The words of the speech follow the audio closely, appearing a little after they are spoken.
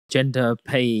gender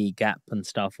pay gap and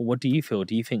stuff. What do you feel?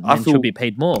 Do you think men should be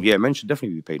paid more? Yeah, men should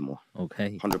definitely be paid more.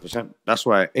 Okay. 100%. That's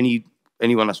why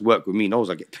anyone that's worked with me knows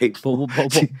I get paid more.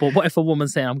 But what if a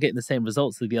woman's saying, I'm getting the same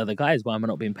results as the other guys, why am I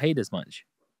not being paid as much?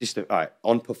 All right,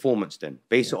 on performance then.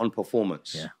 Base it on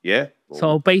performance. Yeah?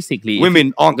 So basically...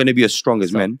 Women aren't going to be as strong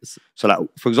as men. So like,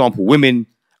 for example, women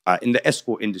in the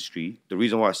escort industry, the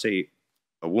reason why I say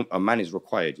a man is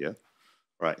required, yeah?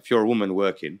 Right, if you're a woman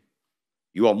working,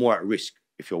 you are more at risk.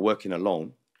 If you're working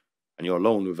alone and you're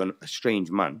alone with a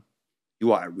strange man,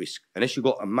 you are at risk. Unless you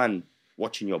got a man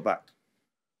watching your back.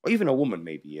 Or even a woman,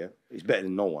 maybe, yeah? It's better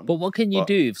than no one. But what can you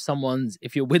do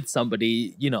if you're with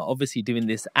somebody, you know, obviously doing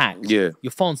this act, your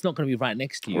phone's not going to be right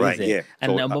next to you, is it? Yeah.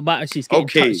 And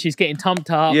so, she's getting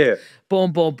tumped up,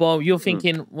 boom, boom, boom. You're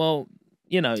thinking, well,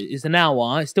 you know, it's an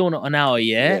hour, it's still not an hour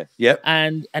yet. Yeah.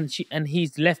 And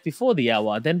he's left before the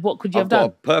hour. Then what could you have done?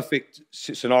 I've got a perfect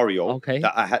scenario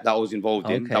that I was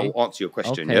involved in that will answer your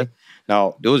question, yeah?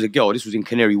 Now, there was a girl, this was in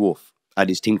Canary Wharf. I had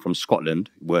this thing from Scotland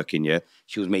working, yeah?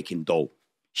 She was making dough.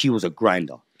 She was a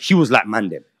grinder. She was like man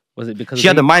then. Was it because she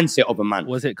had the mindset of a man?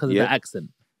 Was it because of the accent?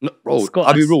 No, bro,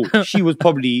 I'll be real. She was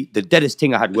probably the deadest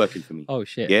thing I had working for me. Oh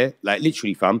shit. Yeah, like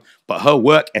literally, fam. But her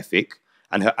work ethic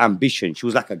and her ambition, she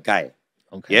was like a guy.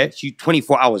 Okay. Yeah, she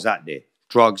 24 hours out there.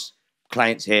 Drugs,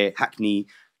 clients here, Hackney,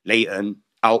 Leighton,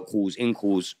 out calls, in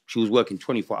calls. She was working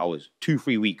 24 hours,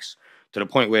 2-3 weeks, to the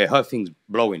point where her thing's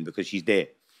blowing because she's there.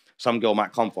 Some girl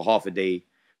might come for half a day,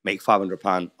 make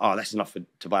 £500. Oh, that's enough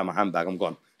to buy my handbag. I'm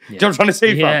gone. Yeah. Do you know what I'm trying to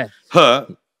say, fam?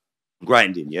 Her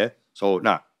grinding, yeah? So,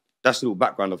 that's a little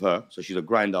background of her. So she's a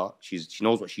grinder. She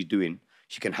knows what she's doing.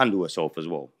 She can handle herself as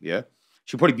well, yeah?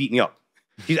 She'll probably beat me up.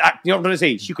 You know what I'm trying to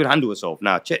say? She could handle herself.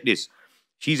 Now, check this.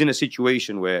 She's in a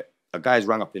situation where a guy's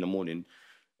rang up in the morning,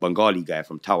 Bengali guy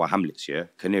from Tower Hamlets, yeah?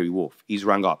 Canary Wharf. He's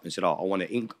rang up and said, oh, I want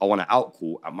an out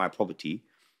call at my property.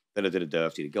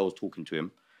 The girl's talking to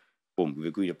him. Boom, we've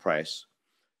agreed a price.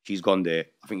 She's gone there.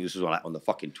 I think this was on the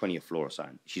fucking 20th floor or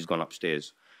something. She's gone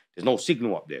upstairs. There's no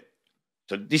signal up there.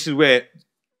 So this is where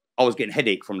I was getting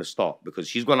headache from the start because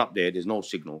she's gone up there. There's no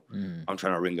signal. I'm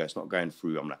trying to ring her. It's not going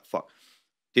through. I'm like, fuck.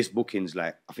 This booking's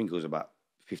like, I think it was about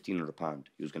 £1,500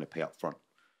 he was going to pay up front.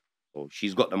 So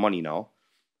she's got the money now.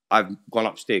 I've gone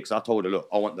upstairs because I told her, look,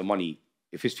 I want the money.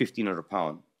 If it's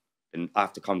 £1,500, then I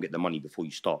have to come get the money before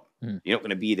you start. You're not going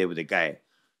to be there with a guy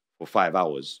for 5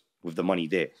 hours with the money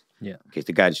there. Yeah. In case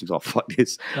the guy just thinks, oh, fuck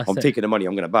this. I'm taking the money.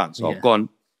 I'm going to bounce. So I've gone.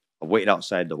 I've waited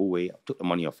outside the hallway. I took the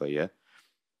money off her, yeah.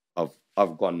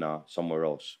 I've gone now somewhere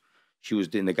else. She was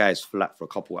in the guy's flat for a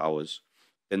couple of hours.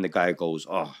 Then the guy goes,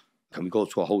 oh, can we go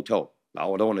to a hotel? Like,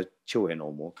 I don't want to chill here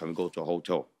no more. Can we go to a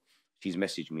hotel? She's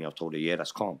messaged me. I've told her, yeah,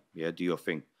 that's calm. Yeah, do your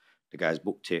thing. The guy's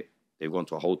booked it. They've gone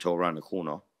to a hotel around the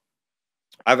corner.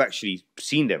 I've actually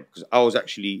seen them because I was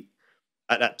actually,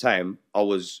 at that time, I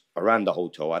was around the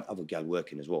hotel. I had other gal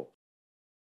working as well.